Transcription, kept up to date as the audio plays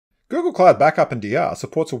Google Cloud Backup and DR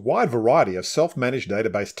supports a wide variety of self-managed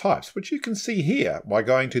database types, which you can see here by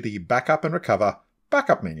going to the Backup and Recover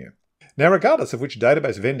Backup menu. Now, regardless of which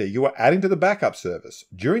database vendor you are adding to the backup service,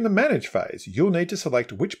 during the Manage phase, you'll need to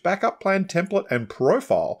select which backup plan template and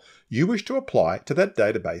profile you wish to apply to that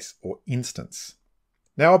database or instance.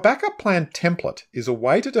 Now, a backup plan template is a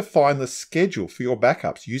way to define the schedule for your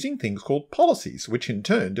backups using things called policies, which in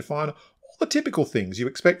turn define all the typical things you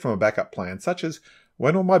expect from a backup plan, such as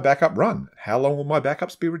when will my backup run? How long will my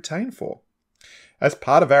backups be retained for? As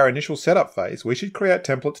part of our initial setup phase, we should create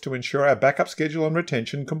templates to ensure our backup schedule and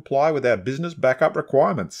retention comply with our business backup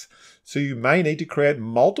requirements. So you may need to create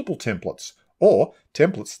multiple templates or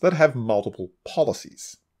templates that have multiple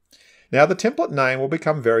policies. Now, the template name will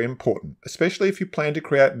become very important, especially if you plan to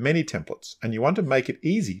create many templates and you want to make it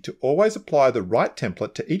easy to always apply the right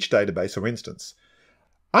template to each database or instance.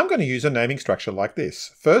 I'm going to use a naming structure like this.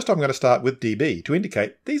 First, I'm going to start with DB to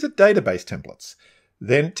indicate these are database templates.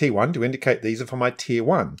 Then T1 to indicate these are for my Tier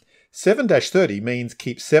 1. 7-30 means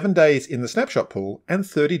keep 7 days in the snapshot pool and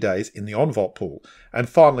 30 days in the OnVault pool. And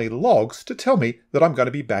finally, logs to tell me that I'm going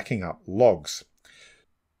to be backing up logs.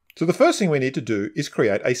 So the first thing we need to do is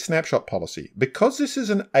create a snapshot policy. Because this is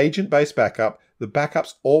an agent-based backup, the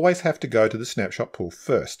backups always have to go to the snapshot pool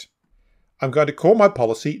first. I'm going to call my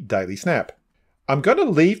policy Daily Snap. I'm going to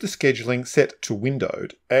leave the scheduling set to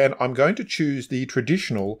windowed, and I'm going to choose the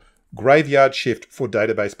traditional graveyard shift for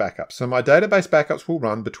database backups. So my database backups will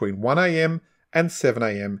run between 1 a.m. and 7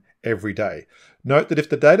 a.m. every day. Note that if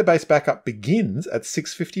the database backup begins at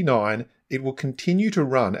 6:59, it will continue to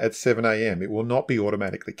run at 7 a.m. It will not be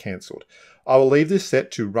automatically cancelled. I will leave this set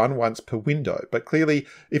to run once per window, but clearly,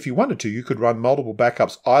 if you wanted to, you could run multiple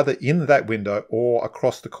backups either in that window or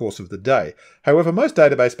across the course of the day. However, most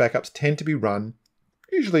database backups tend to be run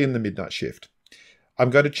usually in the midnight shift. I'm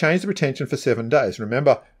going to change the retention for 7 days.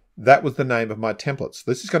 Remember, that was the name of my templates.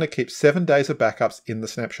 This is going to keep 7 days of backups in the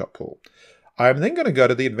snapshot pool. I am then going to go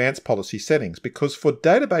to the advanced policy settings because for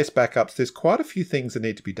database backups, there's quite a few things that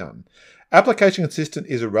need to be done. Application consistent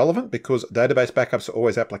is irrelevant because database backups are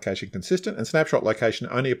always application consistent and snapshot location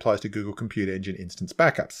only applies to Google Compute Engine instance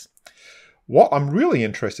backups. What I'm really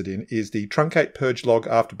interested in is the truncate purge log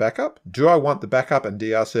after backup. Do I want the backup and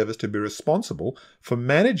DR service to be responsible for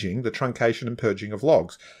managing the truncation and purging of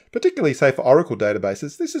logs? Particularly, say, for Oracle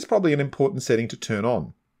databases, this is probably an important setting to turn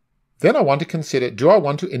on. Then I want to consider, do I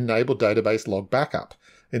want to enable database log backup?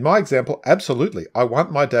 In my example, absolutely. I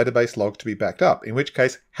want my database log to be backed up, in which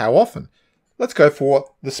case, how often? Let's go for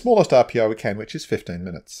the smallest RPO we can, which is 15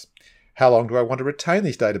 minutes. How long do I want to retain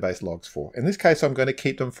these database logs for? In this case, I'm going to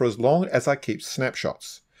keep them for as long as I keep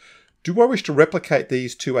snapshots. Do I wish to replicate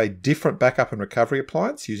these to a different backup and recovery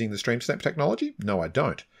appliance using the StreamSnap technology? No, I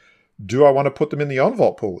don't. Do I want to put them in the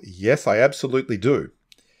OnVault pool? Yes, I absolutely do.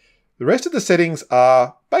 The rest of the settings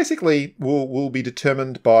are basically will be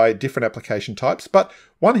determined by different application types, but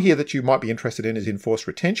one here that you might be interested in is enforced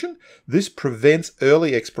retention. This prevents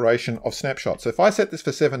early expiration of snapshots. So if I set this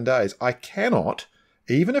for 7 days, I cannot,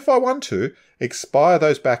 even if I want to, expire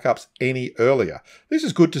those backups any earlier. This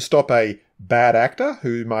is good to stop a bad actor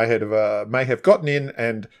who may have gotten in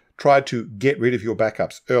and tried to get rid of your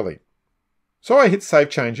backups early. So I hit Save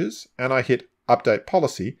Changes and I hit Update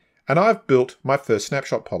Policy, and I've built my first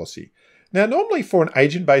snapshot policy. Now, normally for an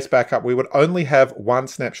agent-based backup, we would only have one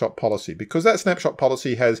snapshot policy because that snapshot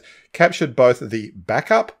policy has captured both the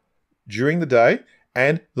backup during the day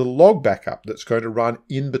and the log backup that's going to run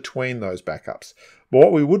in between those backups. But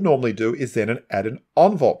what we would normally do is then add an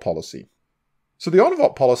OnVault policy. So the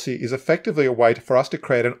OnVault policy is effectively a way for us to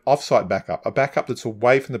create an offsite backup, a backup that's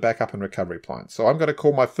away from the backup and recovery appliance. So I'm going to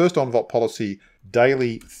call my first OnVault policy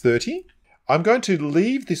Daily 30. I'm going to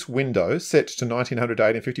leave this window set to 1900 to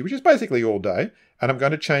 1850, which is basically all day, and I'm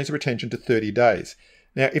going to change the retention to 30 days.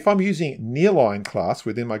 Now, if I'm using Nearline class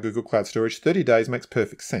within my Google Cloud Storage, 30 days makes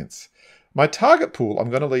perfect sense. My target pool, I'm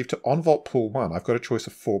going to leave to OnVault Pool 1. I've got a choice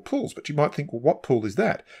of 4 pools, but you might think, well, what pool is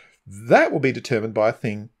that? That will be determined by a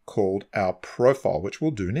thing called our profile, which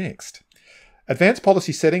we'll do next. Advanced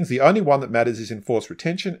policy settings, the only one that matters is enforced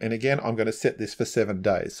retention, and again, I'm going to set this for 7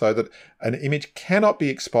 days so that an image cannot be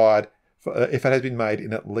expired if it has been made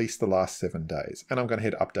in at least the last 7 days. And I'm going to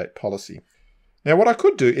hit Update Policy. Now, what I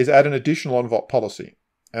could do is add an additional OnVault policy.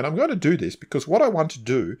 And I'm going to do this because what I want to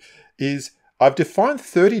do is I've defined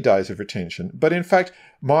 30 days of retention, but in fact,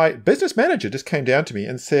 my business manager just came down to me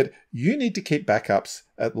and said, you need to keep backups,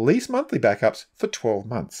 at least monthly backups, for 12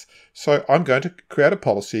 months. So I'm going to create a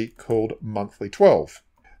policy called Monthly 12.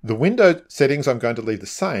 The window settings I'm going to leave the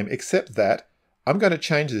same, except that I'm going to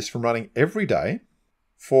change this from running every day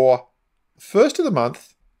for first of the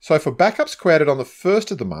month So for backups created on the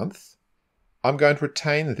 1st of the month, I'm going to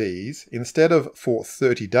retain these instead of for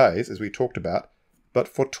 30 days, as we talked about, but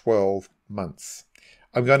for 12 months.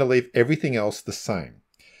 I'm going to leave everything else the same.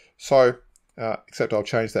 So, except I'll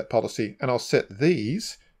change that policy and I'll set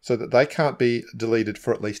these so that they can't be deleted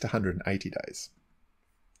for at least 180 days.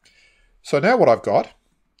 So now what I've got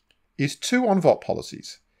is two on-vault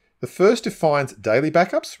policies. The first defines daily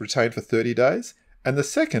backups retained for 30 days, and the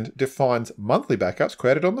second defines monthly backups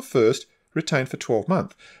created on the 1st, retained for 12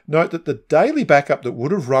 months. Note that the daily backup that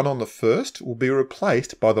would have run on the 1st will be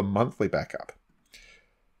replaced by the monthly backup.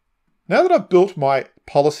 Now that I've built my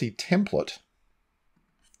policy template,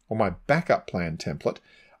 or my backup plan template,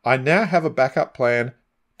 I now have a backup plan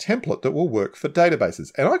template that will work for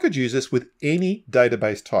databases. And I could use this with any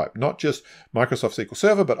database type, not just Microsoft SQL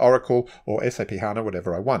Server, but Oracle or SAP HANA,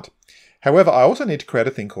 whatever I want. However, I also need to create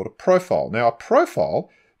a thing called a profile. Now, a profile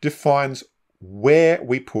defines where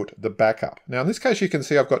we put the backup. Now, in this case, you can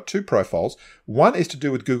see I've got two profiles. One is to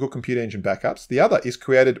do with Google Compute Engine backups. The other is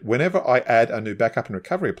created whenever I add a new backup and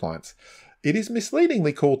recovery appliance. It is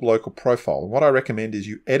misleadingly called local profile. And what I recommend is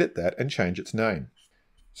you edit that and change its name.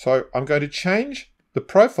 So I'm going to change the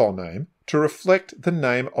profile name to reflect the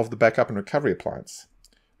name of the backup and recovery appliance,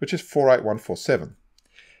 which is 48147.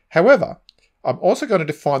 However, I'm also going to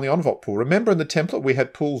define the on-vault pool. Remember in the template we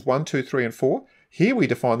had pools 1, 2, 3, and 4? Here we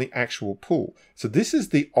define the actual pool. So this is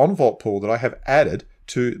the on-vault pool that I have added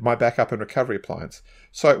to my backup and recovery appliance.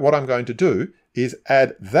 So what I'm going to do is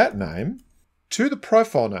add that name to the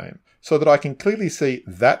profile name so that I can clearly see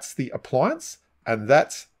that's the appliance and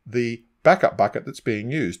that's the backup bucket that's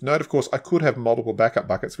being used. Note, of course, I could have multiple backup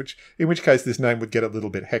buckets, in which case this name would get a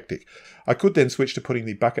little bit hectic. I could then switch to putting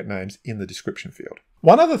the bucket names in the description field.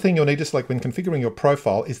 One other thing you'll need to select when configuring your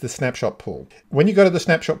profile is the snapshot pool. When you go to the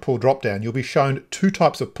snapshot pool dropdown, you'll be shown two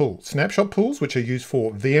types of pools. Snapshot pools, which are used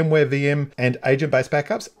for VMware VM and agent-based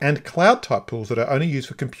backups, and cloud type pools that are only used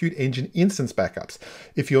for Compute Engine instance backups.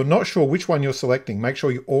 If you're not sure which one you're selecting, make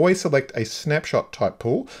sure you always select a snapshot type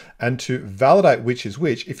pool. And to validate which is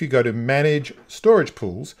which, if you go to Manage Storage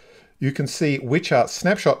Pools, you can see which are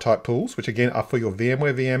snapshot type pools, which again are for your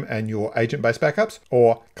VMware VM and your agent-based backups,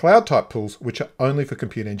 or cloud type pools, which are only for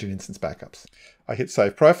Compute Engine instance backups. I hit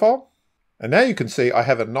Save Profile, and now you can see I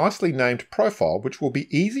have a nicely named profile, which will be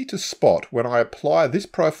easy to spot when I apply this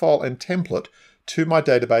profile and template to my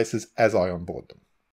databases as I onboard them.